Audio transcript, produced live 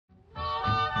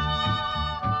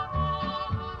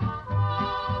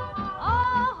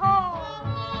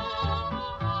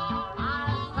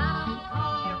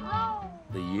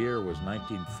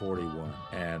1941,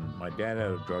 and my dad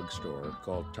had a drugstore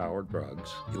called Tower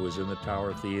Drugs. It was in the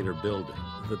Tower Theater building.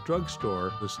 The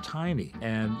drugstore was tiny,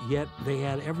 and yet they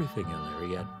had everything in there.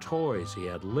 He had toys, he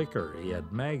had liquor, he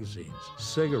had magazines,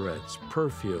 cigarettes,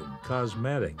 perfume,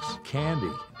 cosmetics,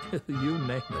 candy, you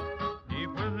name it. Deep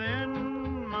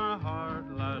within my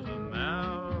heart lies a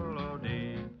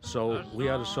melody. So we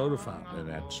had a soda fountain in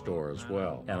that store as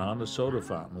well. And on the soda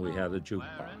fountain, we had a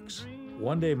jukebox.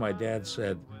 One day my dad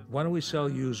said, why don't we sell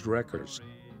used records?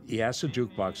 He asked the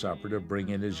jukebox operator to bring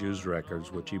in his used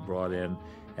records, which he brought in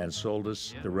and sold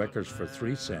us the records for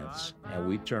 3 cents. And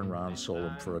we turned around and sold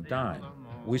them for a dime.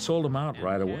 We sold them out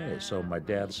right away. So my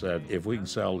dad said, if we can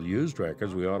sell used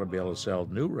records, we ought to be able to sell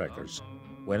new records.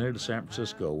 Went into San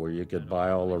Francisco where you could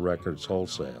buy all the records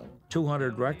wholesale.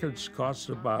 200 records cost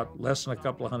about less than a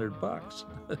couple of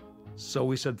 $100. So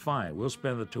we said, fine, we'll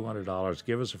spend the $200,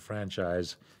 give us a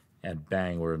franchise, and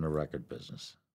bang, we're in the record business.